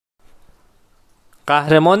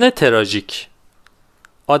قهرمان تراژیک،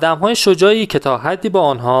 آدم‌های شجاعی که تا حدی با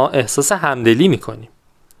آنها احساس همدلی می‌کنیم،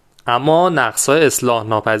 اما نقص‌های اصلاح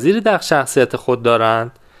ناپذیری در شخصیت خود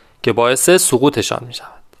دارند که باعث سقوطشان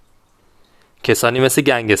می‌شود. کسانی مثل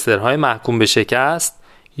گنگسترهای محکوم به شکست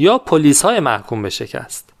یا پلیس‌های محکوم به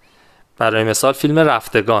شکست، برای مثال فیلم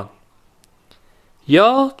رفتگان،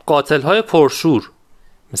 یا قاتل‌های پرشور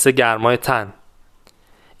مثل گرمای تن.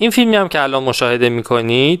 این فیلمی هم که الان مشاهده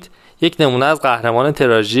می‌کنید یک نمونه از قهرمان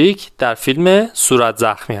تراژیک در فیلم صورت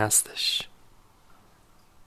زخمی هستش.